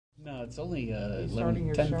It's only starting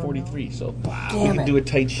your show 10:43, now? so we Damn can it. do a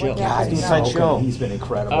tight show. Yeah, Let's do a no. tight show. He's been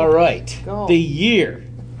incredible. All right. Go. The year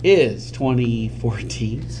is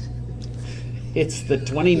 2014. It's the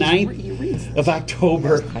 29th of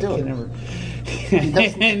October. I do it. can never.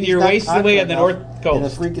 doesn't- And he's you're not wasting away on the North confident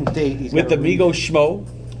enough Coast in a freaking date. He's with the gotta read. Migo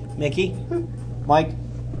Schmo. Mickey, Mike,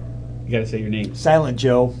 you got to say your name. Silent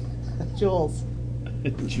Joe. Jules.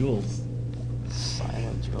 Jules.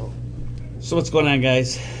 Silent Joe. So what's going on,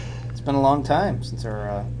 guys? It's been a long time since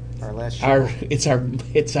our last show. It's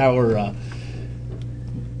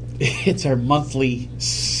our monthly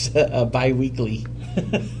bi-weekly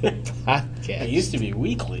podcast. It used to be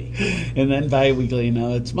weekly. And then bi-weekly, now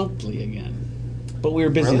it's monthly again. But we were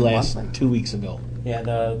busy Really? last Monthly? 2 weeks ago. Yeah,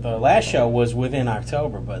 the last show was within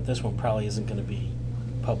October, but this one probably isn't going to be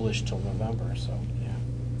published till November. So yeah.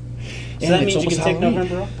 So And that it's means you can almost take Halloween.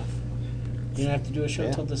 November off. You don't have to do a show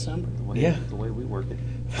Yeah. till December. The way we work it.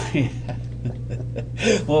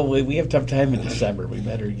 Well, we have tough time in December. We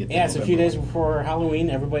better get. Yeah, it's a few days November. before Halloween.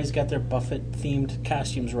 Everybody's got their Buffett-themed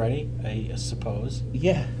costumes ready, I suppose.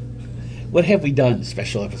 Yeah. What have we done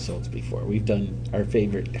special episodes before? We've done our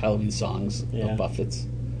favorite Halloween songs Yeah. of Buffett's.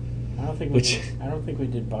 I don't think Which- we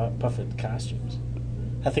did Buffett costumes.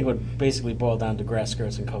 I think it would basically boil down to grass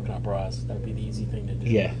skirts and coconut bras. That would be the easy thing to do.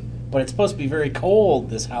 Yeah. But it's supposed to be very cold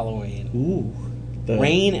this Halloween. Ooh. The-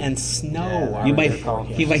 Rain and snow. Yeah, are You in might their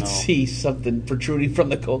forecast. you might snow. see something protruding from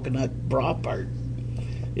the coconut bra part.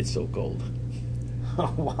 It's so cold.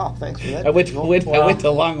 Oh, wow, thanks for that. I went visual. I went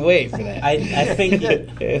a long way for that. I think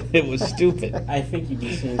it was stupid. I think you'd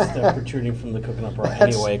be seeing stuff protruding from the coconut bra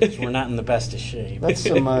That's- anyway, because we're not in the best of shape.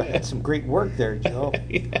 That's some great work there, Joe.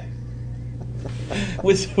 Yeah.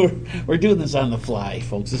 We're doing this on the fly,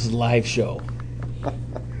 folks. This is a live show.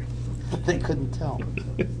 They couldn't tell.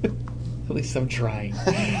 At least I'm trying.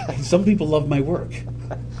 Some people love my work.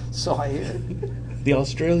 So I hear. The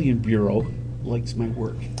Australian Bureau likes my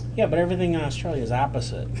work. Yeah, but everything in Australia is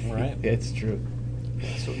opposite, right? It's true.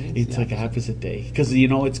 So it means It's the like opposite day. Because,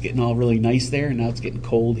 it's getting all really nice there, and now it's getting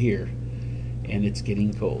cold here. And it's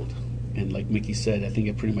getting cold. And like Mickey said, I think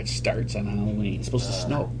it pretty much starts on Halloween. It's supposed to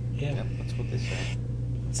snow. Yeah. Yep, that's what they say.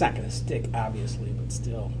 It's not going to stick, obviously, but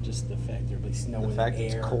still, just the fact there'll be snow The in fact the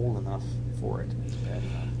that air. it's cold enough for it is bad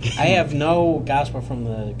enough. I have no gospel from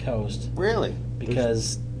the coast Really?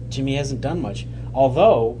 because Jimmy hasn't done much.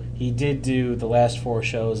 Although he did do the last 4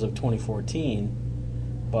 shows of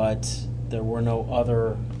 2014, but there were no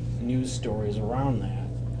other news stories around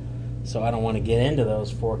that. So I don't want to get into those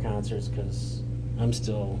 4 concerts because I'm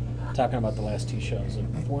still talking about the last 2 shows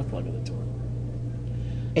of the 4th leg of the tour.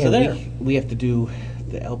 So And there. we have to do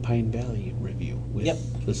the Alpine Valley review with Yep.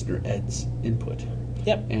 listener Ed's input.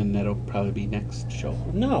 Yep. And that'll probably be next show.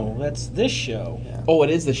 No, that's this show. Yeah. Oh, it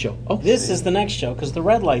is the show. Oh, This is the next show because the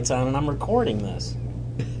red light's on and I'm recording this.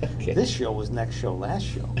 okay. This show was next show, last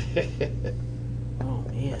show. Oh,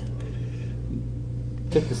 man.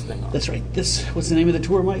 Take this thing off. That's right. What's the name of the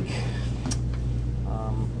tour, Mike?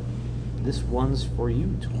 This one's for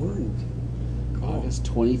you to learn. August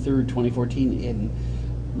 23rd, 2014, in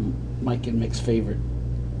Mike and Mick's favorite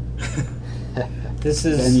This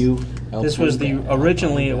is venue. This was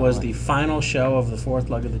originally it was Valley. the final show of the 4th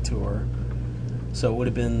leg of the tour. So it would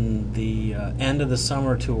have been the end of the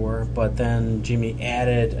summer tour, but then Jimmy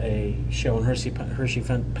added a show in Hershey,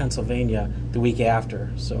 Pennsylvania the week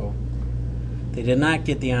after. So they did not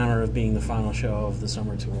get the honor of being the final show of the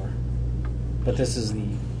summer tour. But this is the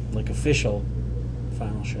official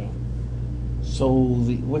final show. So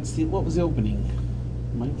what was the opening,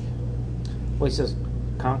 Mike? Well, he says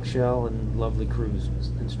Conch Shell and Lovely Cruise was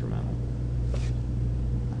instrumental.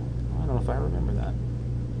 I don't know if I remember that.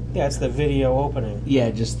 Yeah, it's the video opening.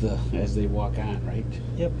 Yeah, just as they walk on, right?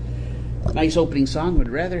 Yep. Nice opening song. Would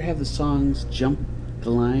rather have the songs jump the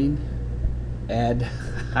line, add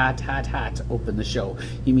hot, hot, hot, open the show.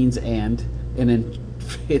 He means and then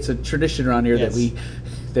it's a tradition around here Yes.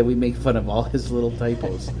 that we make fun of all his little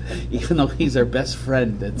typos, even though he's our best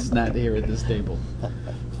friend that's not here at this table.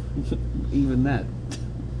 Even that.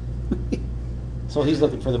 So he's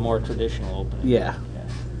looking for the more traditional opening. Yeah.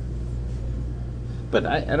 But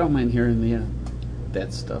I don't mind hearing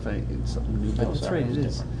that stuff. It's something new. But Oh, that's sorry, right, it it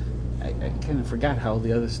is. was I kind of forgot how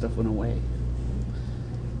the other stuff went away.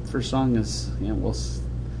 First song is,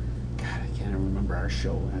 God, I can't remember our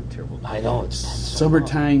show. I'm terrible. I know, it's been so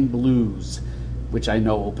Summertime Blues, which I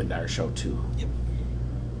know opened our show too. Yep.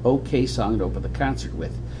 Okay song to open the concert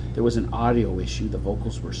with. There was an audio issue. The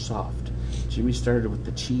vocals were soft. Jimmy started with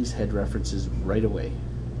the Cheesehead references right away.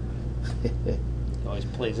 He always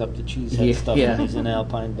plays up the cheesehead Yeah, stuff yeah. when he's in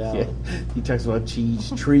Alpine Valley. Yeah. He talks about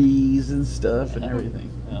cheese trees and stuff and everything.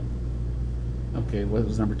 Yeah. Okay, what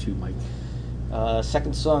was number 2, Mike?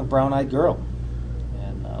 Second song, Brown Eyed Girl.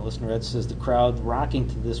 And listener Ed says the crowd rocking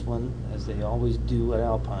to this one, as they always do at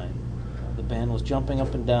Alpine. The band was jumping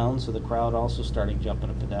up and down, so the crowd also started jumping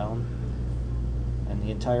up and down. And the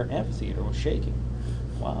entire amphitheater was shaking.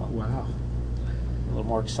 Wow. Wow. A little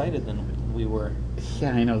more excited than we were.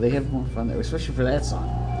 Yeah, I know. They have more fun there, especially for that song.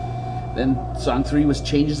 Then song 3 was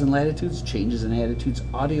Changes in Latitudes, Changes in Attitudes.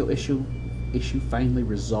 Audio issue finally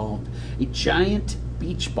resolved. A giant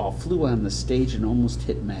beach ball flew on the stage and almost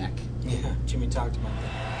hit Mac. Yeah, Jimmy talked about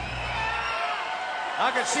that.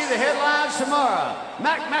 I could see the headlines tomorrow.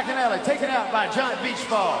 Mac McAnally taken out by a giant beach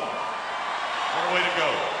ball. What a way to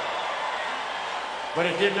go. But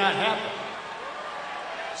it did not happen.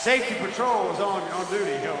 Safety patrol was on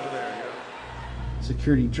duty over there. You know?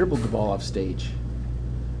 Security dribbled the ball off stage.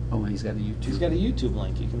 Oh, and he's got a YouTube. He's got a YouTube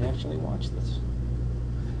link. You can actually watch this.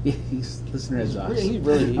 Yeah, listener is awesome. He's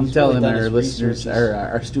I'm telling really done our his listeners, research.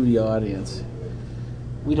 our studio audience.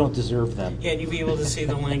 We don't deserve them. Yeah, and you'll be able to see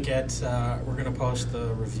the link at, we're going to post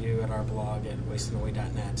the review at our blog at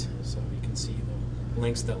wastingaway.net, so you can see the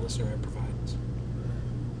links that listener Ed provides.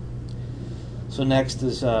 So next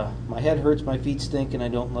is My Head Hurts, My Feet Stink, and I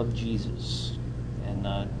Don't Love Jesus.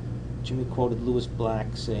 And Jimmy quoted Lewis Black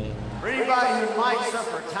saying, For anybody who might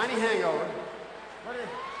suffer a tiny hangover, what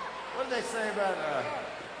did they say about,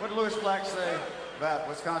 what did Lewis Black say about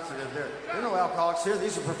Wisconsin? There are no alcoholics here.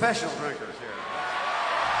 These are professional drinkers here.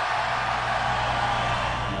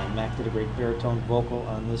 Mac did a great baritone vocal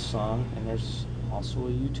on this song, and there's also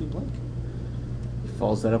a YouTube link. He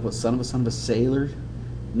follows that up with Son of a Sailor.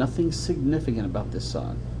 Nothing significant about this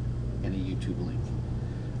song and a YouTube link,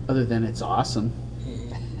 other than it's awesome.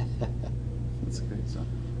 It's a great song.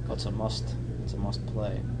 Oh, it's a must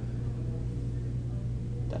play.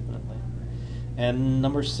 Definitely. And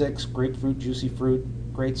number 6, Grapefruit, Juicy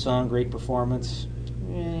Fruit. Great song, great performance.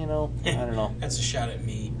 I don't know. That's a shot at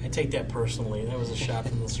me. I take that personally. That was a shot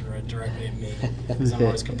from listener Ed directly at me, because I'm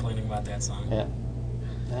always complaining about that song. Yeah.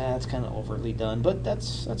 That's kind of overtly done, but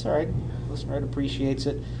that's all right. Listener Ed appreciates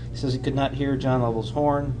it. He says he could not hear John Lovell's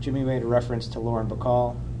horn. Jimmy made a reference to Lauren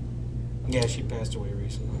Bacall. Yeah, she passed away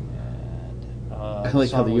recently. And, I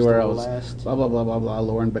like how the URL is blah blah blah blah blah.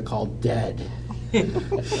 Lauren Bacall dead.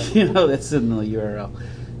 That's in the URL.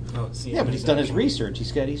 Oh, see, Yeah, but he's done his research.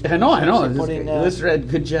 He's I know. putting, Listener Ed,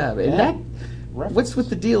 good job. And yeah, what's reference. with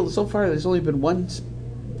the deal so far? There's only been one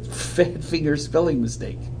fat finger spelling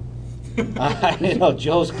mistake. I know,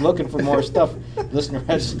 Joe's looking for more stuff. Listener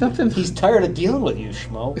Ed, Nothing. he's tired of dealing with you,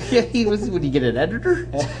 schmo. Yeah, would he get an editor?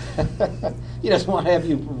 He doesn't want to have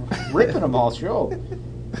you ripping him all show.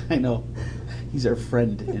 I know. He's our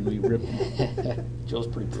friend, and we rip him. Joe's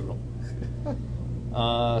pretty brutal.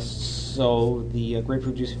 So the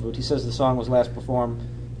Grapefruit Juicy Fruit, he says the song was last performed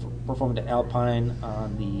at Alpine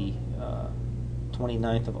on the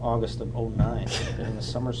 29th of August of 2009 during the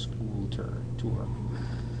summer school tour.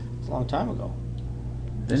 It's a long time ago.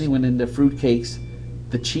 Then he went into fruitcakes,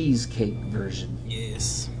 the cheesecake version.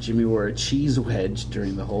 Yes. Jimmy wore a cheese wedge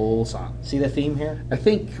during the whole song. See the theme here? I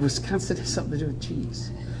think Wisconsin has something to do with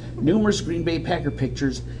cheese. Numerous Green Bay Packer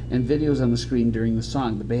pictures and videos on the screen during the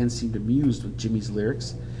song. The band seemed amused with Jimmy's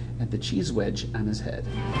lyrics and the cheese wedge on his head.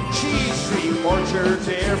 Cheese tree orchards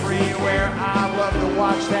everywhere. I love to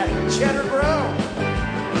watch that cheddar grow.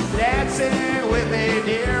 Dancing with a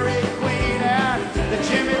Dairy Queen at the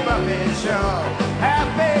Jimmy Buffett Show.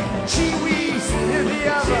 Half-baked Cheewees in the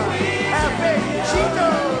oven. Half-baked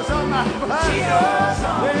Cheetos on my bun. There's a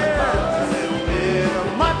little bit of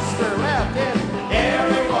monster left in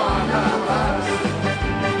every one of us.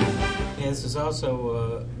 Yeah, this is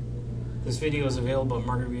also, this video is available at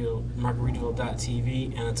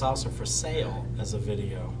Margaritaville.tv, and it's also for sale as a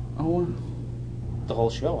video. Oh, The whole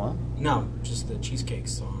show, huh? No, just the cheesecake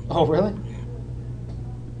song. Oh, really? Yeah.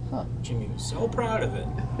 Huh. Jimmy was so proud of it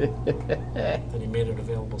that he made it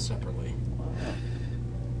available separately.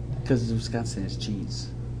 because Wisconsin has cheese.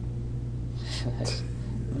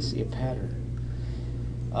 I see a pattern.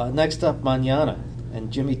 Next up, Manana. And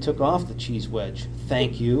Jimmy took off the cheese wedge.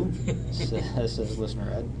 Thank you, says listener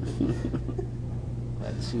Ed.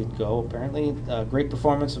 Glad to see it go. Apparently, great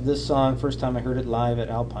performance of this song. First time I heard it live at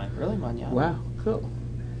Alpine. Really, Manana? Wow, cool.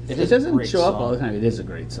 It It is a doesn't great show up song. all the time. It is a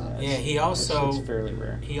great song. Yeah, he also It's fairly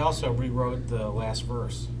rare. he also rewrote the last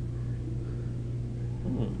verse.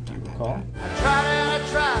 Do you recall? I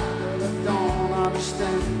tried, but I don't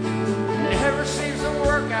understand. Never seems to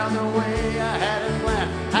work out the way I had it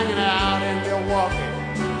planned. Hanging out in Milwaukee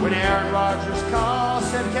when Aaron Rodgers called,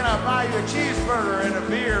 said, "Can I buy you a cheeseburger and a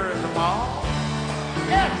beer at the mall?"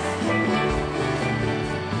 Yes.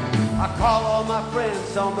 I call all my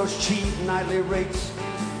friends on those cheap nightly rates.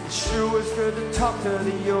 It sure was good to talk to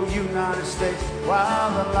the old United States.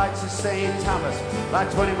 While the lights of St. Thomas lie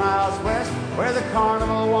 20 miles west, where the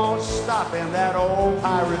carnival won't stop in that old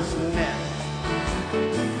pirate's net.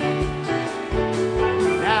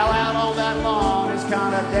 Now out on that lawn, it's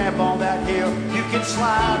kind of damp on that hill. You can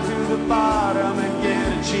slide to the bottom and get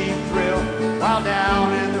a cheap thrill. While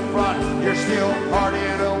down in the front, you're still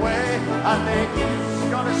partying away. I think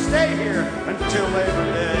it's gonna stay here until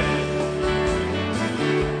Labor Day.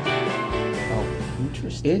 Oh,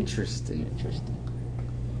 interesting. Interesting.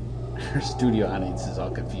 Our studio audience is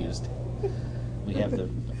all confused. We have the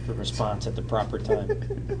response at the proper time,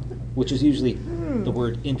 which is usually the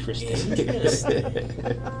word interesting.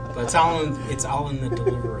 But it's all in the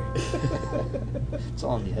delivery. It's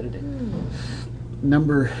all in the editing.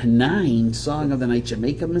 Number 9, Song of the Night,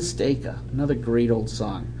 Jamaica Mistake-a. Another great old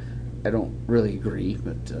song. I don't really agree,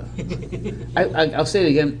 but I'll say it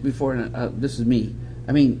again before. This is me.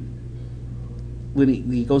 I mean, when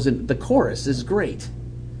he goes in, the chorus is great.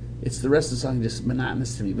 It's the rest of the song just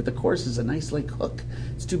monotonous to me, but the chorus is a nice like hook.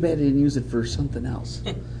 It's too bad they didn't use it for something else.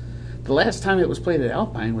 The last time it was played at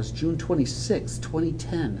Alpine was June 26,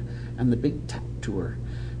 2010, on the Big Top Tour.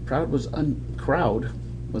 Crowd was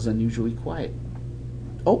unusually quiet.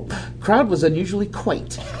 Oh, crowd was unusually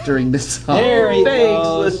quiet during this song. There he Thanks,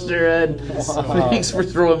 goes. Listener Ed. Wow. Thanks for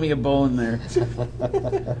throwing me a bone there.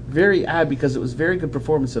 Very odd because it was a very good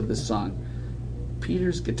performance of this song.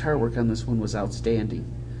 Peter's guitar work on this one was outstanding.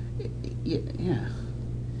 Yeah.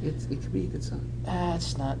 It could be a good song.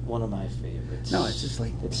 It's not one of my favorites. No, it's just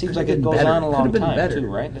like it seems could've like it been goes better. on a long Could've been time better. too,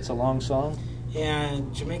 right? It's a long song. Yeah,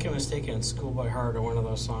 Jamaica Mistaken and Schoolboy Heart are one of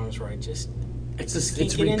those songs where I just It's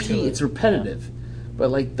can't get into it. It's repetitive,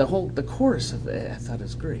 but like the chorus of it, I thought it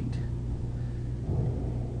was great.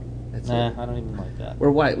 That's Nah, it. I don't even like that.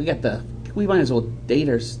 We might as well date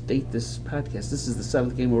this podcast. This is the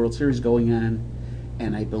 7th game of World Series going on,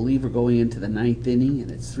 and I believe we're going into the 9th inning, and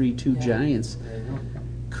it's 3-2 Giants. There you go.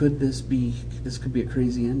 This could be a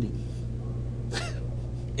crazy ending.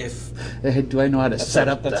 if Do I know how to set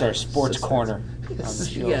up? That's the our sports suspense? corner on the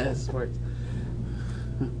show. Yeah, sports.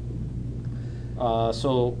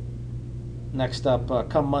 So, next up,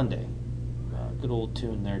 come Monday. Good old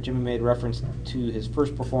tune there. Jimmy made reference to his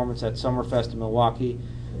first performance at Summerfest in Milwaukee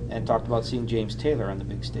and talked about seeing James Taylor on the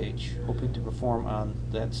big stage, hoping to perform on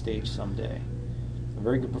that stage someday. A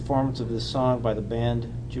very good performance of this song by the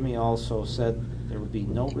band. Jimmy also said there would be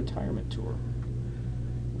no retirement tour,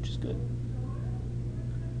 which is good.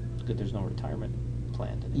 It's good there's no retirement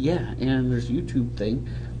planned. Yeah, and there's a YouTube thing,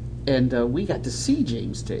 and we got to see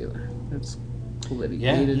James Taylor. That's cool that he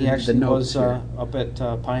Yeah, made it he in actually the notes was here. up at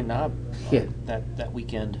Pine Knob Yeah. that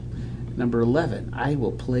weekend. Number 11, I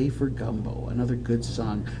Will Play for Gumbo. Another good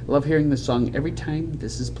song. I love hearing this song. Every time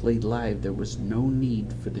this is played live, there was no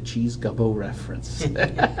need for the cheese gumbo reference.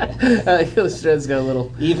 Illustrator's got a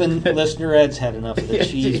little... Even Listener Ed's had enough of the Yeah,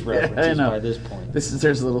 cheese I references know. by this point.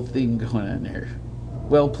 There's a little theme going on there.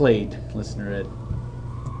 Well played, Listener Ed.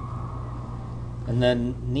 And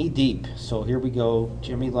then Knee Deep. So here we go.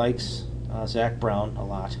 Jimmy likes Zach Brown a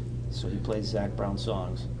lot, so he plays Zach Brown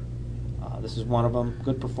songs. This is one of them.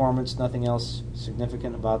 Good performance. Nothing else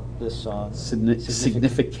significant about this song.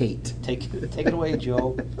 Significate. Take it away,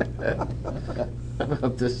 Joe.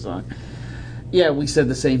 About this song. Yeah, we said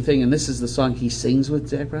the same thing, and this is the song he sings with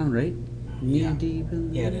Zach Brown, right? Yeah. Knee-deep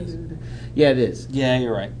in- Yeah, it is. Yeah, it is. Yeah,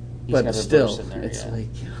 you're right. He's got But a still, verse in there, it's yeah. like,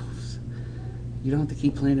 you don't have to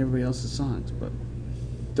keep playing everybody else's songs. But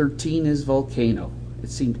 13 is Volcano. It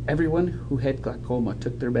seemed everyone who had glaucoma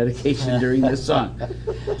took their medication during this song.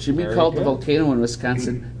 Jimmy Very called the good. volcano in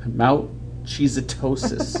Wisconsin Mount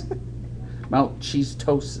Cheesetosis. Mount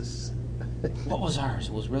Cheesetosis. What was ours?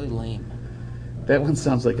 It was really lame. That one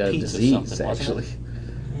sounds like a Pizza disease, something, wasn't actually.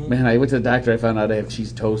 it? Man, I went to the doctor. I found out I have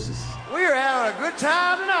cheesetosis. We're having a good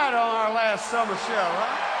time tonight on our last summer show,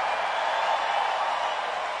 huh?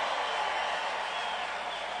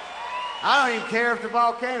 I don't even care if the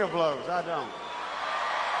volcano blows. I don't.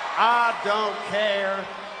 I don't care.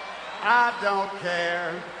 I don't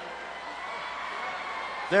care.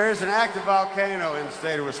 There is an active volcano in the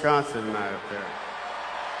state of Wisconsin tonight up there.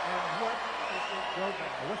 And what does it go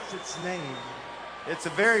by? What's its name? It's a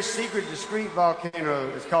very secret, discreet volcano.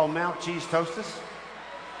 It's called Mount Cheesetosis.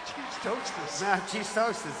 Cheese toasters. Mount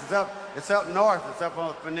Cheesetosis. It's up north. It's up on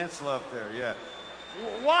the peninsula up there, yeah.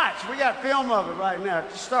 Watch. We got film of it right now.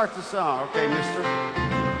 Just start the song, okay, mister?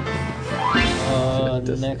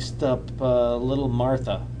 Next up, Little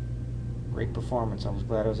Martha. Great performance. I was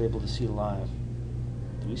glad I was able to see live.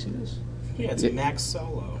 Did we see this? Yeah, it's Yeah. Max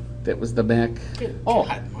Solo. That was the Mac. Oh.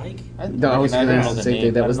 God, Mike. No, I was don't going know to the say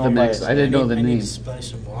name. that was I the don't know by Mac. its I didn't know the I need name. to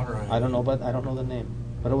splash some water on it. I don't know the name,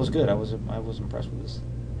 but it was good. I was impressed with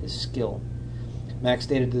his skill. Mac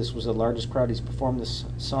stated this was the largest crowd he's performed this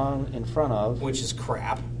song in front of. Which is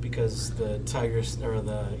crap because the Tiger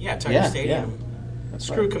Stadium. That's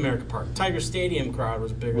Screw right. Comerica Park. Tiger Stadium crowd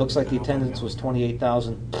was bigger. Looks than like the Alpine attendance Valley. was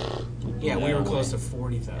 28,000. Yeah, we No were way. close to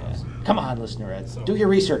 40,000. Come on, listener Ed, So- do your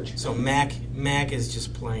research. So Mac is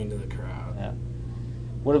just playing to the crowd. Yeah.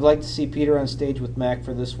 Would have liked to see Peter on stage with Mac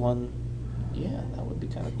for this one. Yeah, that would be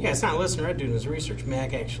kind of cool. Yeah, it's not listener Ed doing his research.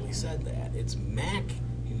 Mac actually said that. It's Mac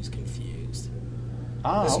who's confused.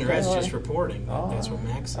 Listener okay, Ed's all just right. reporting. Oh, That's what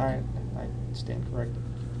Mac said. All right, I stand corrected.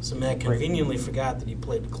 So Mac Great. conveniently forgot that he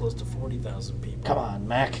played to close to 40,000 people. Come on,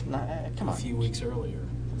 Mac. Come A on. few weeks earlier.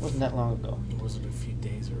 It wasn't that long ago. Or was it a few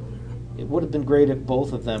days earlier? It would have been great if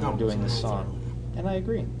both of them No, were doing it was this a month song. earlier. And I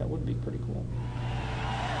agree. That would be pretty cool.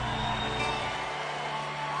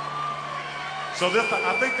 So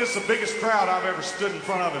I think this is the biggest crowd I've ever stood in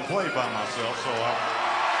front of and played by myself. So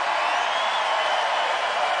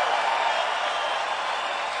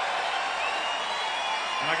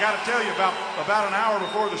and I got to tell you, about an hour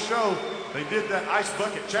before the show, they did that ice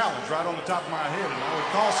bucket challenge right on the top of my head, and I would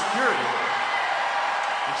call security,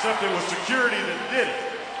 except it was security that did it.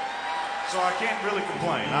 So I can't really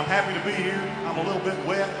complain. I'm happy to be here. I'm a little bit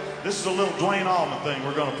wet. This is a little Dwayne Allman thing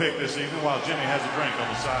we're going to pick this evening while Jimmy has a drink on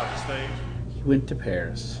the side of the stage. He went to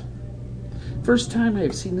Paris. First time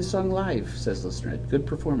I've seen this song live, says listener Ed. Good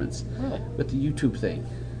performance. Really? With the YouTube thing.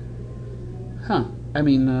 Huh. I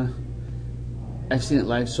mean, I've seen it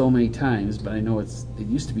live so many times, but I know it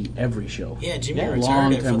used to be every show. Yeah, Jimmy Yeah, retired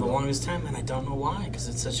long it for time the ago. longest time, and I don't know why, because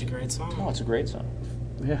it's such a great song. Oh, it's a great song.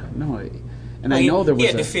 Yeah, no. And I know there was He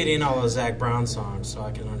had to fit in all those Zach Brown songs, so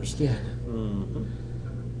I can understand.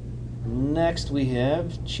 Next we have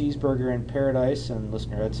Cheeseburger in Paradise, and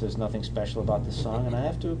listener Ed says nothing special about this song, and I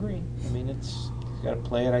have to agree. I mean, you got to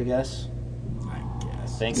play it, I guess. I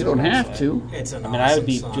guess. Think You it's don't gonna have play. to. It's an I mean, I would awesome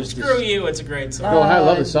be song. just Screw as- you, it's a great song. No, I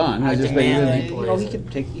love the song. I I just demand but that he he doesn't- plays he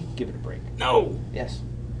it. could give it a break. No, Yes.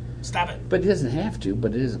 stop it. But he doesn't have to.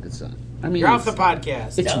 But it is a good song. I mean, You're off it's, the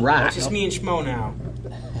podcast. it's Yeah. rock. It's just me and Schmo now.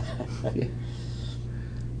 Yeah.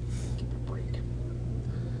 Give it a break.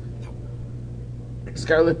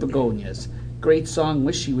 Scarlet Begonias, great song.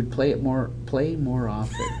 Wish he would play more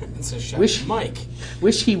often. It's a shot. Wish- Mike.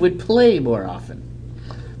 Wish he would play more often.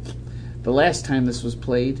 The last time this was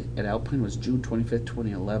played at Alpine was June 25th,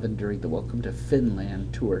 2011, during the Welcome to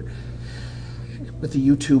Finland tour. With the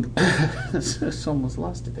YouTube, it's almost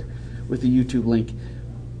lost it there. With the YouTube link.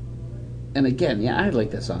 And again, yeah, I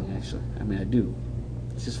like that song actually. I mean, I do.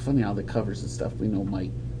 It's just funny how the covers and stuff. We know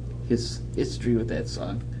Mike, his history with that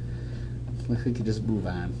song. We could just move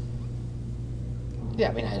on. Yeah,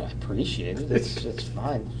 I mean, I appreciate it. It's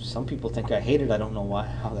fine. Some people think I hate it. I don't know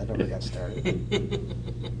how that ever got started.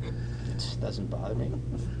 It doesn't bother me.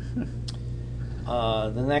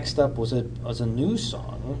 The next up was a new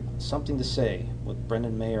song, Something to Say, with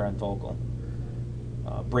Brendan Mayer on vocal.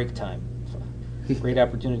 Break Time. Great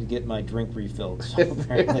opportunity to get my drink refilled. So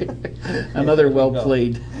apparently, Another there we go.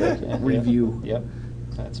 well-played Yeah, review. Yep,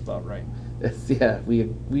 that's about right. Yeah, we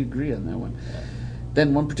agree on that one.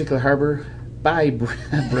 Then one particular harbor by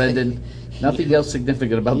Brendan. Nothing else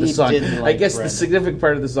significant about the He song. didn't I like guess the Brendan. significant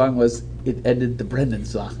part of the song was it ended the Brendan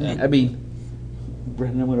song. Yeah. I mean,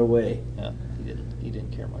 Brendan went away. Yeah, he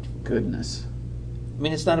didn't care much for it. Goodness. I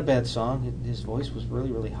mean, it's not a bad song. His voice was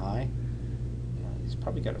really, really high. Yeah, he's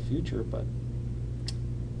probably got a future, but...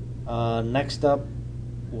 next up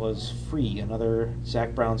was Free, another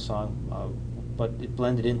Zach Brown song, but it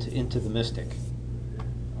blended into the Mystic,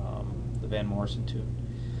 the Van Morrison tune.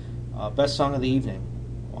 Best song of the evening.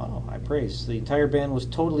 Wow, high praise. The entire band was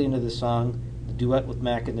totally into this song. The duet with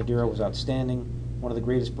Mac and Nadira was outstanding. One of the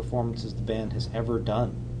greatest performances the band has ever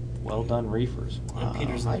done. Well done, Reefers. And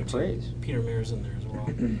Peter's in high there too. praise. Peter Mayer's in there as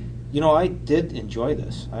well. You know, I did enjoy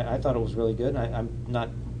this. I thought it was really good. I'm not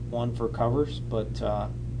one for covers, but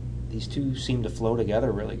these two seem to flow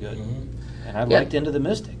together really good. Mhm. And I Yeah. liked Into the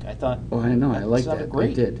Mystic. I thought, Oh, I know. I like sounded that.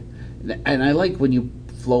 great. I did. And I like when you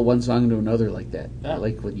flow one song to another like that. Yeah. I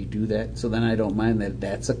like when you do that. So then I don't mind that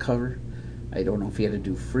that's a cover. I don't know if you had to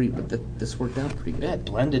do Free, but this worked out pretty good. Yeah, it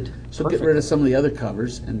blended. So perfectly. get rid of some of the other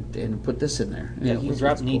covers and put this in there. Yeah, it you can was-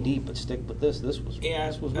 drop it's knee cool. deep, but stick with this. This was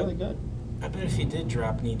really good. I bet if he did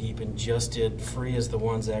drop Knee Deep and just did Free as the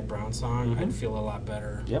one Zach Brown song, Mhm. I'd feel a lot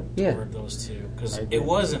better Yep. Yeah. toward those two. Because I agree. it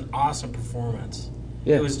was an awesome performance.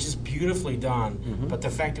 Yeah. It was just beautifully done. Mhm. But the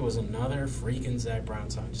fact it was another freaking Zach Brown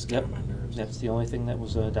song just got Yep. on my nerves. That's the only thing that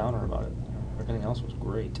was a downer about it. Everything else was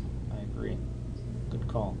great. I agree. Good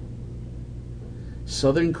call.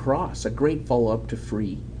 Southern Cross, a great follow-up to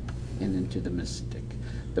Free and Into the Mystic.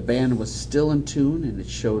 The band was still in tune, and it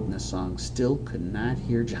showed in the song. Still could not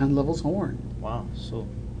hear John Lovell's horn. Wow, so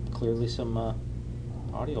clearly some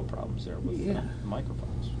audio problems there with Yeah. the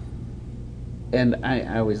microphones. And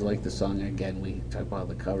I always like the song. Again, we talk about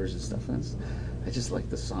the covers and stuff. And I just like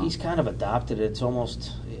the song. He's kind of adopted it. It's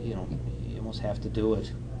almost, you almost have to do it.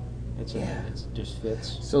 It just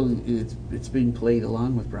fits. So it's being played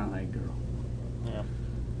along with Brown Eyed Girl. Yeah.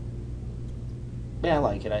 Yeah, I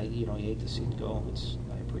like it. You hate to see it go.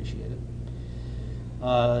 I appreciate it.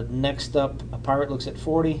 Next up, A Pirate Looks at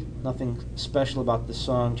 40. Nothing special about this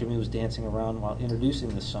song. Jimmy was dancing around while introducing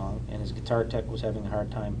this song, and his guitar tech was having a hard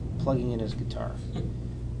time plugging in his guitar.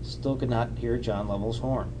 Still could not hear John Lovell's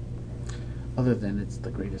horn. Other than it's the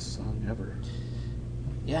greatest song ever.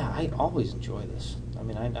 Yeah, I always enjoy this. I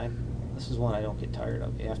mean, this is one I don't get tired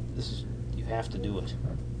of. You have to do it.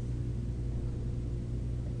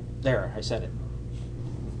 There, I said it.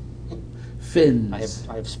 Fins.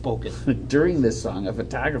 I have spoken. During this song, a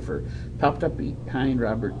photographer popped up behind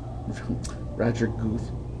Roger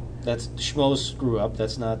Guth. That's Schmo's screw up.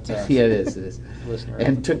 That's not. Yeah, it is. Listener.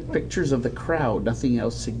 And took pictures of the crowd. Nothing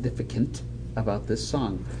else significant about this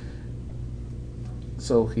song.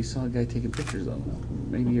 So he saw a guy taking pictures of him.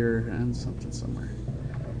 Maybe you're on something somewhere.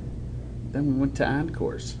 Then we went to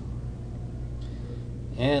Encores.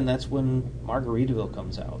 And that's when Margaritaville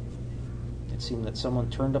comes out. It seemed that someone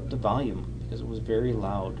turned up the volume because it was very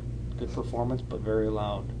loud. Good performance, but very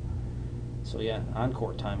loud. So yeah,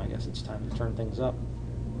 encore time. I guess it's time to turn things up.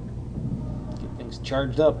 Get things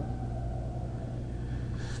charged up.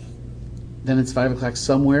 Then it's 5 o'clock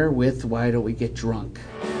somewhere with Why Don't We Get Drunk?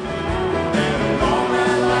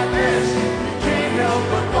 Can't help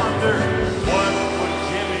but wonder, what would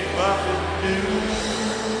Jimmy Buffett do?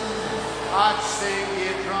 I'd say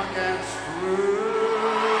get drunk and screw.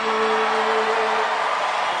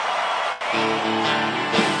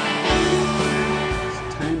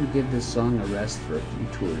 It's time to give this song a rest for a few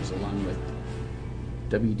tours along with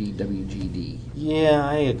WDWGD. Yeah,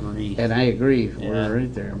 I agree. And I agree. Yeah. We're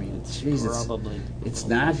right there. I mean, Jesus. Probably. It's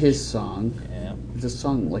not his song. Yeah. It's a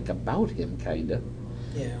song like about him, kind of.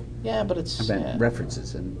 Yeah. Yeah, but it's. Yeah.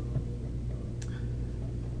 References and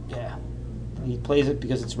Yeah. He plays it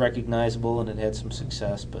because it's recognizable and it had some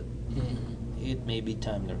success, but it may be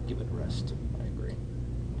time to give it a rest. I agree.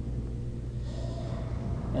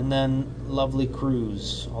 And then Lovely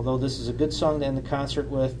Cruise. Although this is a good song to end the concert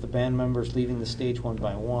with, the band members leaving the stage one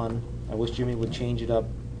by one. I wish Jimmy would change it up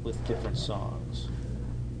with different songs.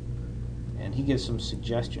 And he gives some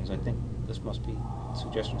suggestions. I think this must be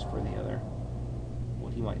suggestions for the other,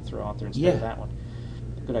 what he might throw out there instead of that one.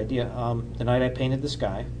 Good idea. The Night I Painted the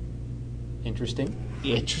Sky. Interesting.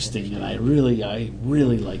 and I really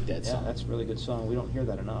like that Yeah, song. that's a really good song. We don't hear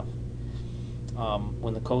that enough.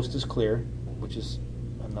 When the Coast is Clear, which is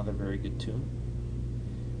another very good tune.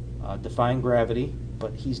 Defying Gravity,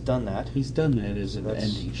 but he's done that. He's done that as an That's-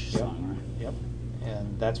 ending yep. song. Yep.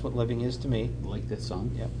 And That's What Living Is to Me. Right? Like that song.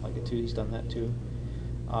 Yep, like it too. He's done that too.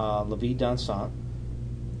 La Vie Dansante.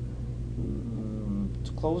 It's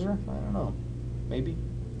a closer? I don't know. Maybe.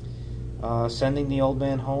 Sending the Old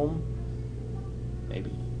Man Home.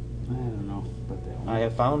 Maybe. I don't know, but that one, I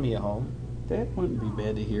Have Found Me a Home. that wouldn't be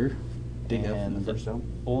bad to hear. Dig up from And the first album.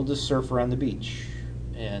 Oldest Surfer on the Beach.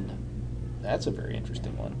 And that's a very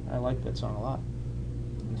interesting one. I like that song a lot.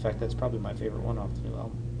 In fact, that's probably my favorite one off the new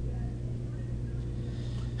album.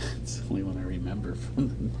 It's the only one I remember from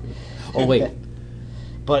the new. Oh wait,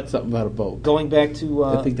 But something about a boat. going back to...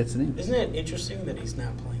 I think that's the name. Isn't it interesting that he's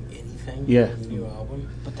not playing anything Yeah. in the new album?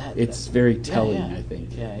 but that, It's very telling, yeah. I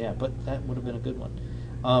think. Yeah, but that would have been a good one.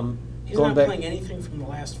 He's Going not back, playing anything from the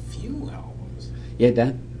last few albums. Yeah,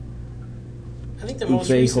 that I think the most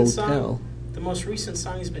Buffet recent Hotel.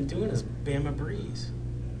 song he's been doing is Bama Breeze.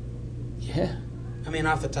 Yeah. I mean,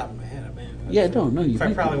 off the top of my head, I mean. Yeah, no, you If I might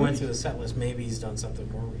be probably right. went through the set list, maybe he's done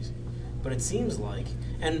something more recent. But it seems like,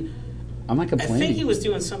 and I'm not I complaining. think he was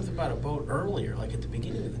doing something about a boat earlier, like at the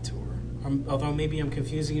beginning of the tour. Although maybe I'm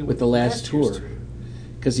confusing it with the last year's tour,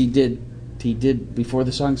 because he did before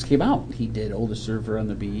the songs came out. He did Oldest Surfer on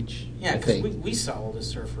the Beach. Yeah, I because think. we saw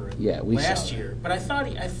Oldest Surfer We last saw year. But I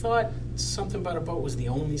thought something about a boat was the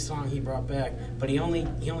only song he brought back. But he only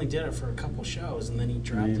did it for a couple shows, and then he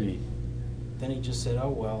dropped Maybe. it. Then he just said, "Oh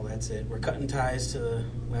well, that's it. We're cutting ties to the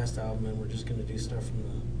last album, and we're just going to do stuff from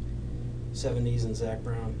the '70s and Zac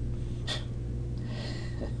Brown."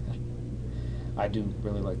 I do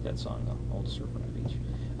really like that song, though, Oldest Surfer on the Beach.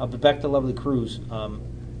 But back to Lovely Cruise,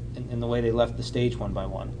 in the way they left the stage one by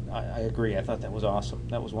one. I agree. I thought that was awesome.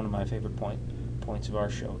 That was one of my favorite points of our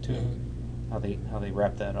show, too. how they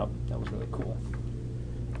wrapped that up. That was really cool.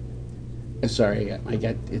 Sorry, I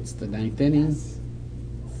got it's the 9th inning.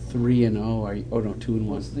 3-0. Are you, oh no, 2-1.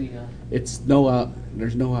 What's the It's no out.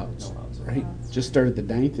 There's no outs. No outs. Right? Just started the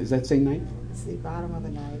 9th. Is that say 9th? It's the bottom of the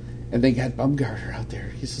ninth. And they got Bumgarner out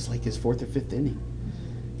there. This is like his 4th or 5th inning.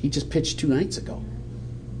 He just pitched 2 nights ago.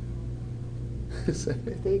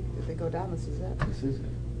 If they go down, this is it. This is it.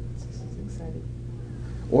 This is exciting.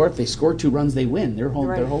 Or if they score 2 runs, they win. They're home.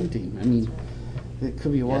 Their Right. home team. I mean, it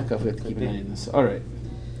could be a walk off. We have to could keep an be. eye on this. All right,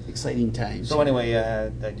 exciting times. So anyway, I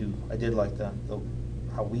did like the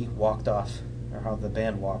how we walked off, or how the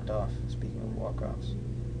band walked off. Speaking of walk-offs,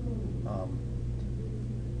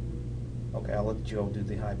 okay, I'll let Joe do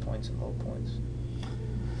the high points and low points.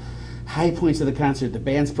 High points of the concert: the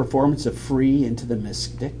band's performance of "Free Into the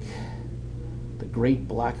Mystic," the great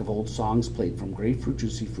block of old songs played from "Grapefruit,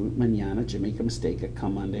 Juicy Fruit," "Manana," "Jamaica Mistake,"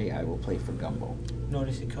 "Come Monday," "I Will Play for Gumbo."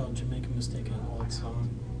 Notice he called Jamaica Mistake an old song.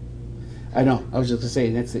 I know. I was just gonna say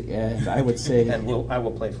that's the. I would say And I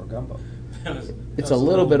will play for Gumbo. it's a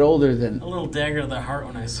little bit older than. A little dagger to the heart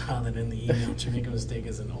when I saw that in the email. Jamaica Mistake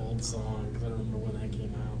is an old song, because I don't remember when that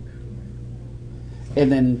came out. And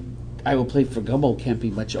then "I Will Play for Gumbo" can't be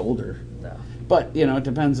much older. No. But, it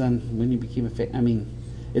depends on when you became a fan. I mean,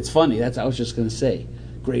 it's funny. That's I was just going to say.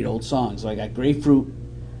 Great old songs. So I got Grapefruit,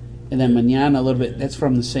 and then Manana a little bit. That's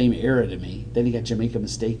from the same era to me. Then you got Jamaica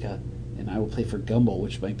Mistake, and "I Will Play for Gumbo,"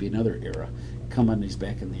 which might be another era. Come On, he's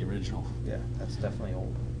back in the original. Yeah, that's definitely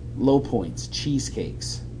old. Low points: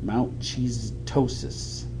 Cheesecakes, Mount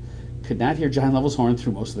Cheesetosis. Could not hear John Lovell's horn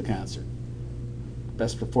through most of the concert.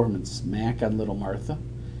 Best performance: Mac on "Little Martha,"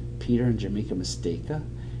 Peter on "Jamaica Mistake," and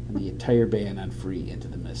the entire band on "Free Into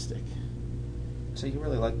the Mystic." So you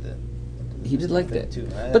really liked the He did like thing that too.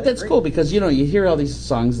 but that's agree. cool because you hear all these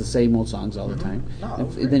songs, the same old songs all the time, No, that and,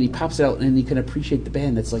 was and then he pops it out and you can appreciate the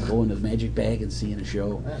band. That's like going to the Magic Bag and seeing a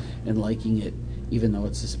show Yeah. and liking it, even though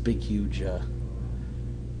it's this big huge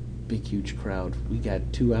crowd. We got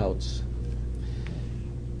 2 outs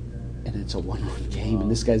and it's a 1-run game, and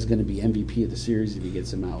this guy's going to be MVP of the series if he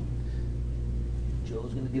gets him out.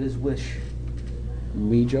 Joe's gonna get his wish.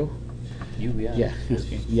 Me, Joe? You, Yeah,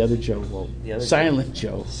 the other Joe. Well, The other silent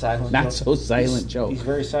Joe. Silent Not Joe. so silent Joe. He's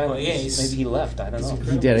very silent. Oh, yeah, he's- Maybe he left. I don't know.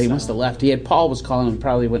 He did. He must have left. He had Paul was calling him.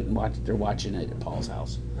 Probably went and watched. They're watching it at Paul's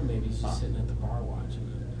house. Or maybe he's just sitting at the bar watching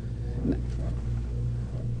it.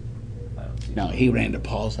 I don't see No, he ran to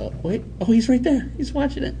Paul's house. Wait. Oh, he's right there. He's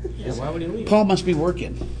watching it. Yeah, why would he leave? Paul must be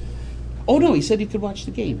working. Oh no, he said he could watch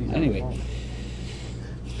the game. Anyway,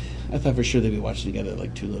 I thought for sure they'd be watching together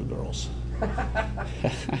like 2 little girls. I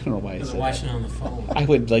don't know why I Because said they're watching that. on the phone. I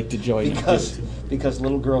would like to join them, too. because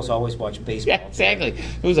little girls always watch baseball. Yeah, exactly.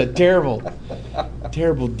 It was a terrible,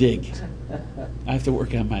 terrible dig. I have to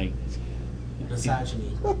work on my.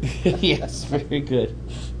 Misogyny. Yes, very good.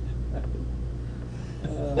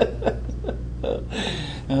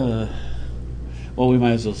 Well, we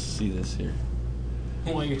might as well see this here.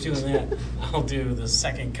 While you're doing that, I'll do the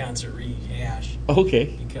second concert rehash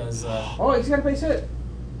Okay. because Oh, he's got a base hit.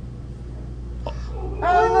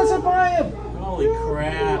 Oh, that's a Brian. holy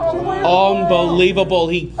crap! Unbelievable.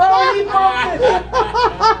 He. Oh, he bumped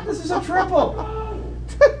it. This is a triple.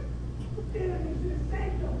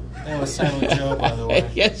 That was Silent Joe, by the way.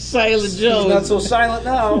 Yes, Silent Joe. He's not so silent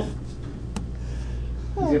now.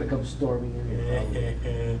 He's gonna come storming in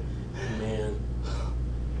here. Man.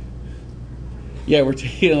 Yeah, we're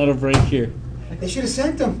taking a little break here. They should have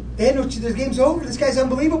sent him. They had no. The game's over. This guy's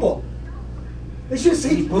unbelievable. They should have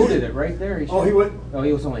sent. He booted it right there. Oh, he would. Oh,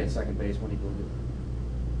 he was only at second base when he booted it.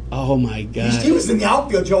 Oh my God. He was in the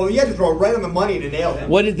outfield, Joe. You had to throw it right on the money to nail him.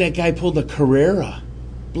 What did that guy pull the Carrera?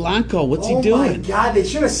 Blanco, what's he Oh doing? my God! They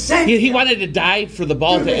should have sent. He him. wanted to dive for the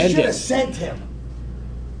ball Dude, to they end should have it. sent him.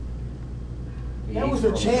 That was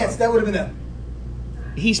their chance. That would have been a.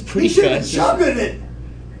 He's He pretty should have fast. jumped in it.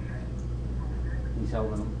 He's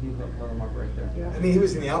held him. He held him up right there. I mean, he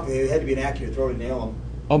was in the outfield. It had to be an accurate throw to nail him.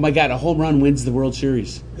 Oh my God, a home run wins the World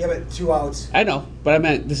Series. Yeah, but 2 outs. I know, but I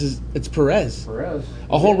meant it's Perez. Perez.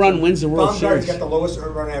 A home run wins the World Baumgart's Series. got the lowest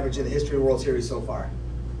earned run average in the history of World Series so far.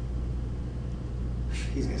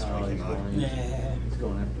 He's gonna strike him out. He's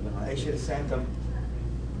going after the high. They should have sent him.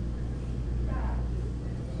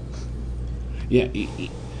 Yeah,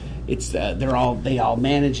 it's they all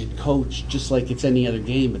manage and coach just like it's any other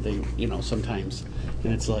game, but they sometimes,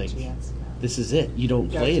 and it's like Chance. this is it. You don't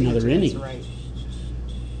You gotta play take a another chance, inning. Right.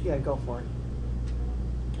 You gotta go for it.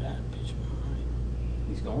 God, pitch behind.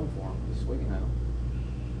 He's going for him. He's swinging at him.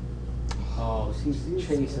 Oh, he's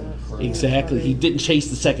chasing. For Exactly. He didn't chase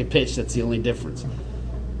the second pitch. That's the only difference. And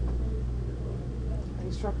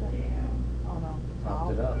he struck that. Oh no.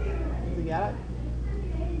 Popped it up. The got it?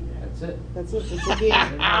 That's it. That's it. It's a game.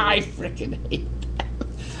 I freaking hate them.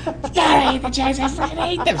 God, I hate the Giants. I freaking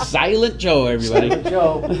hate them. Silent Joe, everybody. Silent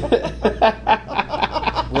Joe.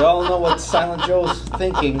 We all know what Silent Joe's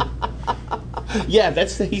thinking. Yeah,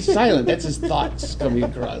 he's silent. That's his thoughts coming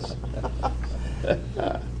across.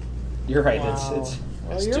 You're right. Wow. It's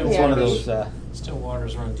Well, you're it's one of happy. those Still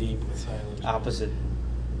waters run deep with Silent Joe. opposite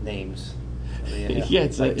names. Yeah,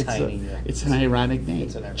 it's like a, tiny. it's an ironic name.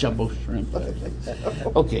 It's an ironic- Jumbo shrimp.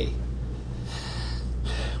 Okay,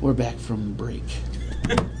 we're back from break.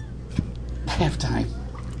 Halftime.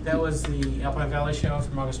 That was the Alpine Valley show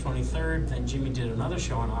from August 23rd. Then Jimmy did another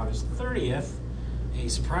show on August 30th, a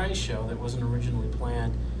surprise show that wasn't originally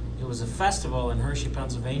planned. It was a festival in Hershey,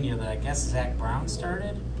 Pennsylvania that I guess Zach Brown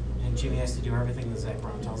started, and Jimmy has to do everything that Zach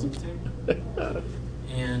Brown tells him to.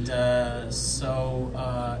 And so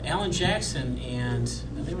Alan Jackson and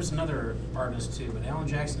there was another artist too, but Alan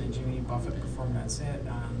Jackson and Jimmy Buffett performed on Saturday.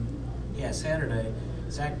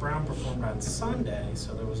 Zach Brown performed on Sunday,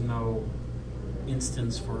 so there was no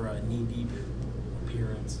instance for a knee-deep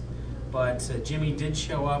appearance. But Jimmy did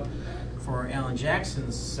show up for Alan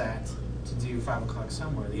Jackson's set to do 5 o'clock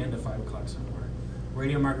somewhere, the end of 5 o'clock somewhere.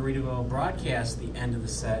 Radio Margaritaville broadcast the end of the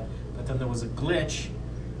set, but then there was a glitch,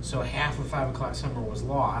 so half of 5 o'clock somewhere was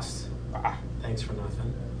lost. Thanks for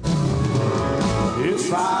nothing. It's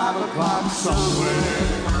 5 o'clock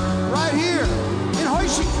somewhere. Right here in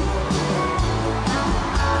Hershey.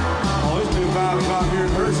 Oh, it's been 5 o'clock here in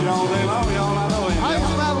Hershey all day long, y'all. I know it. Hey,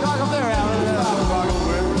 it's 5 o'clock up there, Alan. 5 o'clock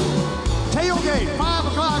over there. Tailgate, 5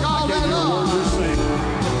 o'clock all day Can't hear a word long. you're saying.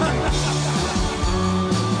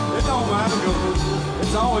 It don't matter because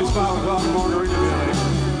it's always 5 o'clock in Margaritaville.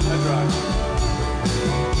 That's right.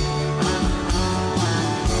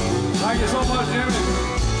 Thank you so much, Jimmy.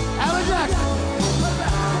 Alan Jackson.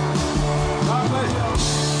 God bless you.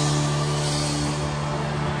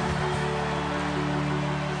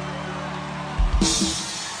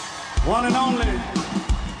 One and only.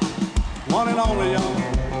 One and only, y'all.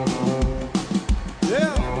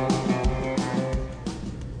 Yeah.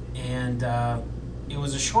 And it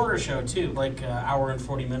was a shorter show too, like hour and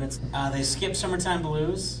 40 minutes. They skipped Summertime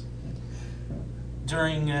Blues.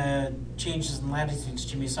 During changes in latitudes,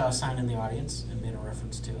 Jimmy saw a sign in the audience and made a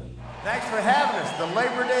reference to it. Thanks for having us. The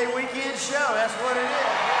Labor Day weekend show. That's what it is.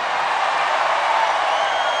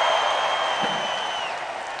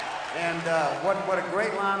 And what a great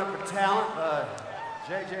lineup of talent.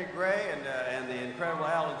 J.J. Gray and the incredible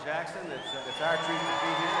Alan Jackson. It's our treat to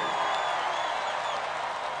be here.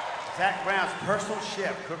 Zach Brown's personal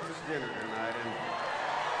chef cooked us dinner tonight.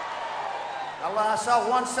 And I saw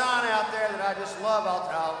one sign out there that I just love.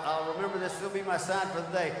 I'll remember this. It'll be my sign for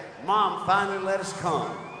the day. Mom finally let us come.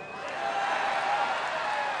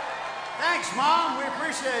 Thanks, Mom. We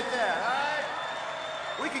appreciate that. All right.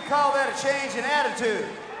 We could call that a change in attitude.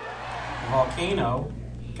 Volcano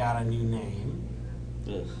got a new name,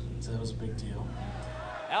 so that was a big deal.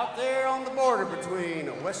 Out there on the border between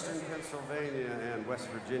western Pennsylvania and West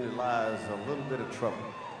Virginia lies a little bit of trouble.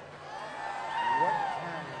 What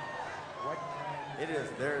kind? It is.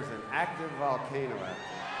 There's an active volcano out there.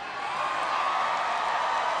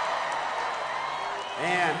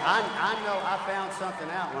 And I know I found something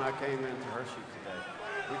out when I came into Hershey today.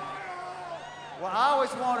 Well, I always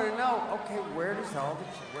wanted to know, okay, where do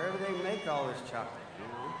they make all this chocolate, you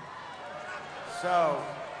know? So,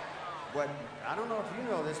 I don't know if you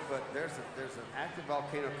know this, but there's an active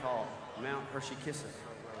volcano called Mount Hershey Kisses.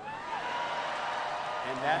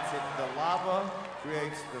 And that's it. The lava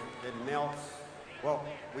creates it melts. Well,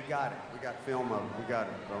 we got it. We got film of it. We got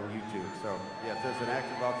it on YouTube. So, yeah, there's an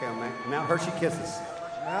active volcano, Mount Hershey Kisses.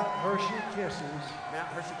 Mount Hershey Kisses. Mount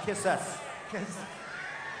Hershey Kisses.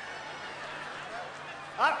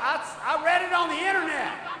 I read it on the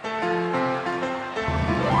internet.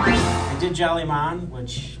 I did Jolly Mon,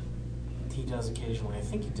 which he does occasionally. I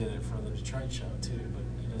think he did it for the Detroit show too, but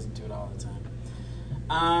he doesn't do it all the time.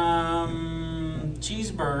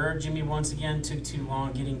 Cheeseburger. Jimmy once again took too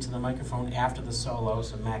long getting to the microphone after the solo,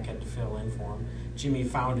 so Mac had to fill in for him. Jimmy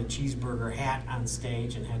found a cheeseburger hat on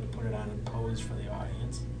stage and had to put it on and pose for the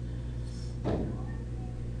audience.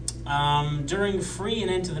 During Free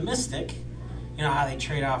and Into the Mystic, you know how they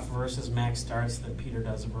trade off verses. Mac starts, then Peter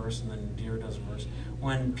does a verse, and then Deer does a verse.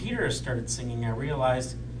 When Peter started singing, I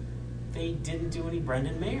realized they didn't do any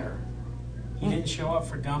Brendan Mayer. He didn't show up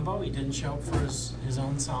for Gumbo. He didn't show up for his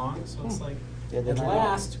own song. So it's like, Yeah, at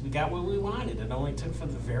last, we got what we wanted. It only took for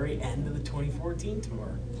the very end of the 2014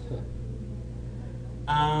 tour.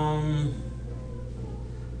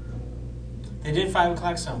 They did 5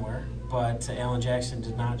 o'clock somewhere, but Alan Jackson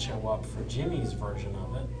did not show up for Jimmy's version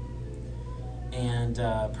of it. and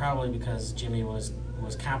probably because Jimmy was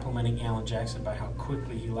complimenting Alan Jackson by how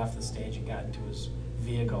quickly he left the stage and got into his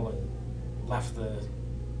vehicle and left the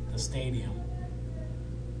stadium.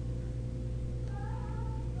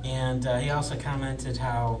 And he also commented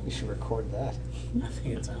how... You should record that. I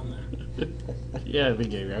think it's on there. Yeah, I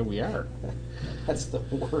think we are. That's the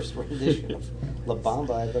worst rendition of La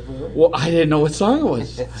Bamba I've ever heard. Well, I didn't know what song it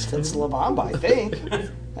was. It's La Bamba, I think.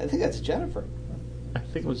 I think that's Jennifer. I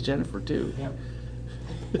think it was Jennifer, too. Yep.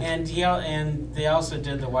 And they also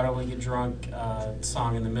did the "Why Don't We Get Drunk"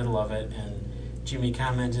 song in the middle of it, and Jimmy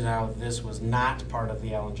commented how this was not part of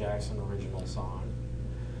the Alan Jackson original song.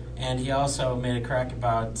 And he also made a crack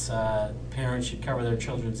about parents should cover their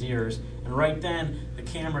children's ears. And right then, the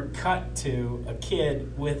camera cut to a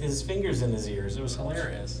kid with his fingers in his ears. It was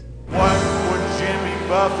hilarious. What would Jimmy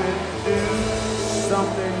Buffett do?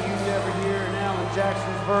 Something you never hear in Alan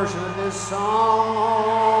Jackson's version of this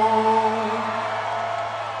song.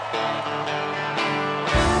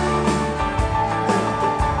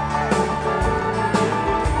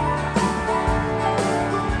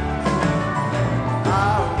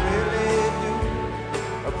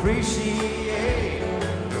 Appreciate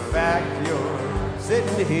the fact you're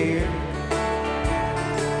sitting here.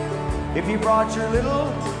 If you brought your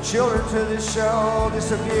little children to this show, this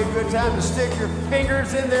would be a good time to stick your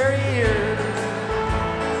fingers in their ears.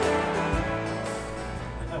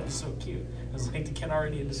 That was so cute. It was like the kid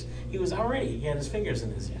already he had his fingers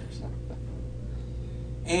in his ears.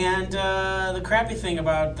 And the crappy thing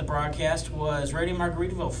about the broadcast was Radio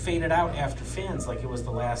Margaritaville faded out after Fans like it was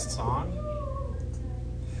the last song.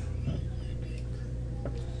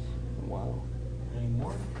 Wow.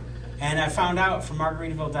 Anymore. And I found out from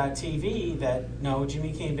Margaritaville.tv that no,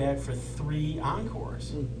 Jimmy came back for 3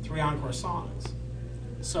 encores, 3 encore songs.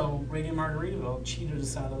 So Radio Margaritaville cheated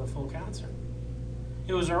us out of the full concert.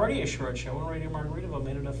 It was already a short show, and Radio Margaritaville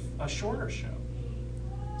made it a shorter show.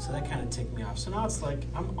 So that kind of ticked me off. So now it's like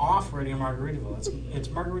I'm off Radio Margaritaville. It's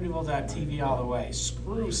Margaritaville.tv all the way.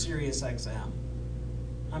 Screw SiriusXM.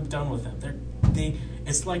 I'm done with them.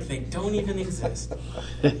 It's like they don't even exist.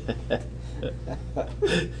 It's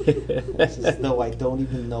as though I don't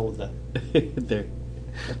even know them. They're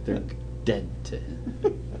dead to him.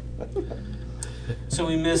 So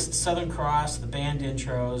we missed Southern Cross, the band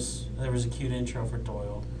intros. There was a cute intro for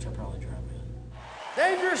Doyle, which I'll probably drop in.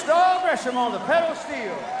 Dangerous Dog Gresham on the pedal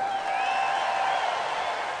steel.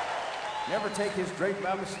 Never take his drink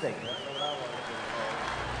by mistake.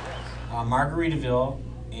 Margaritaville,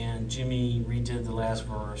 and Jimmy redid the last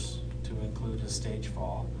verse to include his stage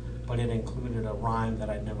fall, but it included a rhyme that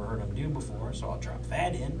I'd never heard him do before, so I'll drop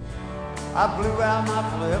that in. I blew out my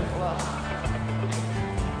flip-flop.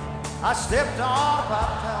 I stepped on a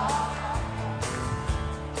pop top.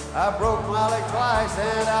 I broke my leg twice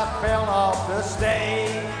and I fell off the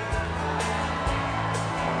stage.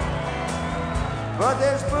 But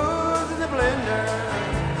there's booze in the blender,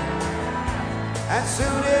 and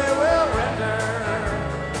soon it will render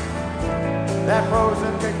that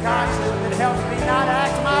frozen concoction that helps me not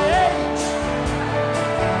act my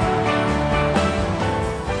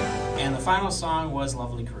age. And the final song was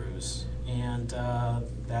Lovely Cruise, and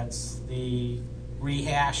that's the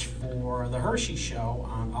rehash for the Hershey Show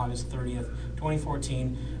on August 30th,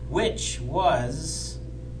 2014, which was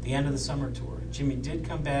the end of the summer tour. Jimmy did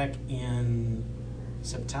come back in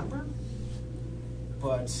September,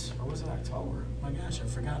 or was it October? Oh my gosh,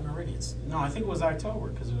 I've forgotten already. I think it was October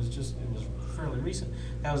because it was fairly recent.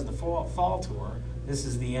 That was the fall tour. This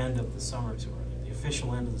is the end of the summer tour, the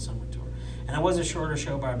official end of the summer tour. And it was a shorter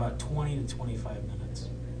show by about 20 to 25 minutes.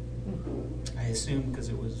 I assume because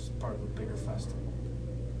it was part of a bigger festival.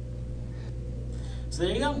 So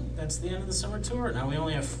there you go. That's the end of the summer tour. Now we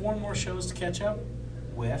only have 4 more shows to catch up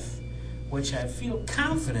with, which I feel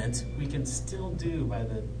confident we can still do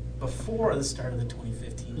before the start of the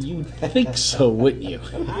 2015 tour. You'd think so, wouldn't you?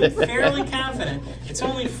 I'm fairly confident. It's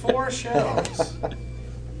only 4 shows.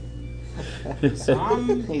 So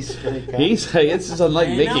He's very kind. This is unlike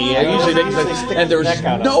I Mickey. know. I usually make Stick sense, and there's his neck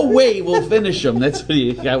out no way we'll finish them. That's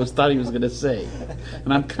what thought he was going to say,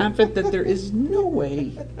 and I'm confident that there is no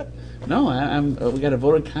way. No, we got a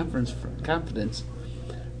vote of confidence from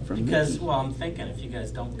because, Mickey. well, I'm thinking if you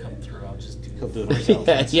guys don't come through, I'll just do He'll it. do it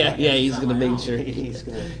himself. yeah. He's going to make sure.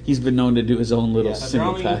 He's been known to do his own little Yeah. But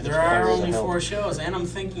simulcast. there are Doesn't only help. 4 shows, and I'm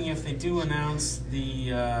thinking if they do announce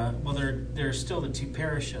there's still the 2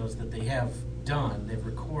 Paris shows that they have done, they've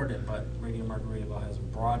recorded, but Radio Margaritaville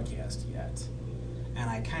hasn't broadcast yet. And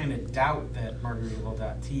I kind of doubt that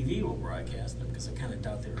Margaritaville.tv will broadcast them because I kind of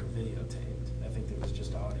doubt they were videotaped. I think it was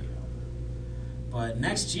just audio. But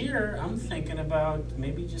next year, I'm thinking about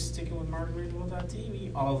maybe just sticking with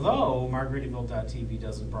Margaritaville.tv. Although Margaritaville.tv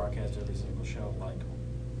doesn't broadcast every single show like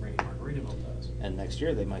Radio Margaritaville does. And next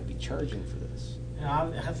year they might be charging for this.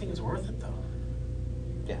 I think it's worth it though.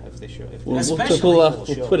 Yeah, if they show. If We'll, Especially-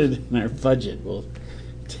 we'll put it in our budget. We'll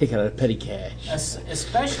take out a petty cash.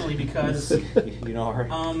 Especially because you know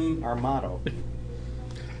our motto.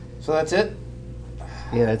 So that's it.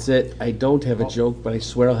 Yeah, that's it. I don't have a joke, but I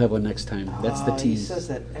swear I'll have one next time. That's the He tease. says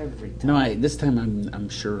that every time. No, this time I'm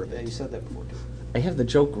sure of Yeah, it. you said that before too. I have the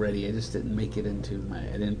joke ready. I just didn't make it into my.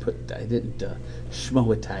 I didn't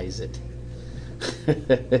schmoetize it.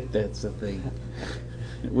 That's the thing.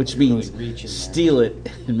 Which You're means really reaching there. steal it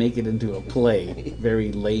and make it into a play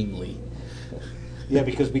very lamely. Yeah,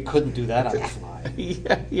 because we couldn't do that on the fly.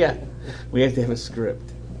 Yeah. We have to have a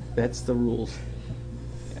script. That's the rules.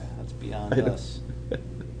 Yeah, that's beyond I know. us.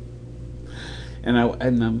 And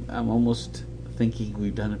I'm almost thinking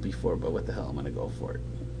we've done it before, but what the hell? I'm gonna go for it.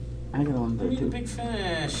 I got one I there need a too. big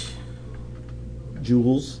finish.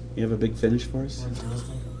 Jules, you have a big finish for us?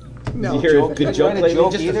 No. Did you hear a Joke- good you joke, had a lady?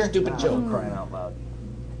 joke Just either? a stupid Oh, joke. crying out loud.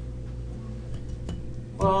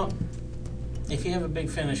 Well, if you have a big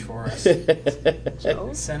finish for us, send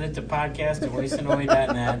it to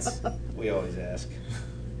podcast@wasteandaway.net. We always ask.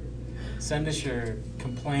 Send us your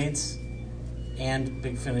complaints and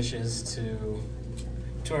big finishes to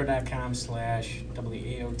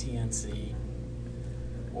twitter.com/WAOTNC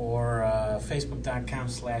or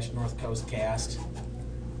facebook.com/NorthCoastCast.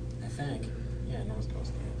 I think. Yeah, North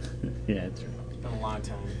Coast Cast. Yeah, that's right. It's been a long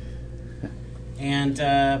time. And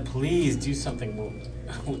please do something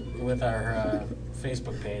with our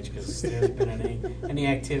Facebook page because there's been any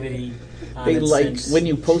activity on They it like since. when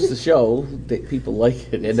you post the show. People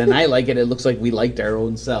like it, and then I like it. It looks like we liked our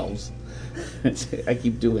own selves. I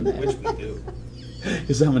keep doing that. Which we do.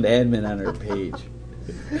 Because I'm an admin on our page.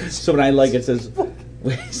 So when I like it, says,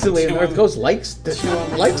 "So the North Coast likes this." No,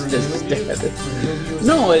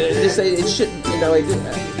 it shouldn't. You know, we're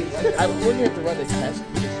gonna have to run a test.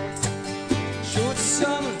 Short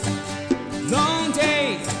summer, long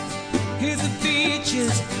day. Hit the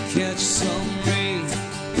beaches, catch some rain.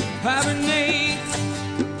 Hibernate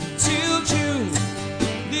till June.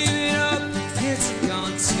 Leave it up, it's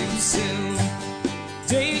gone too soon.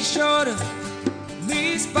 Days shorter,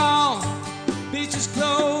 leaves fall. Beaches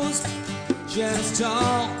closed, shadows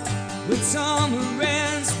tall. With summer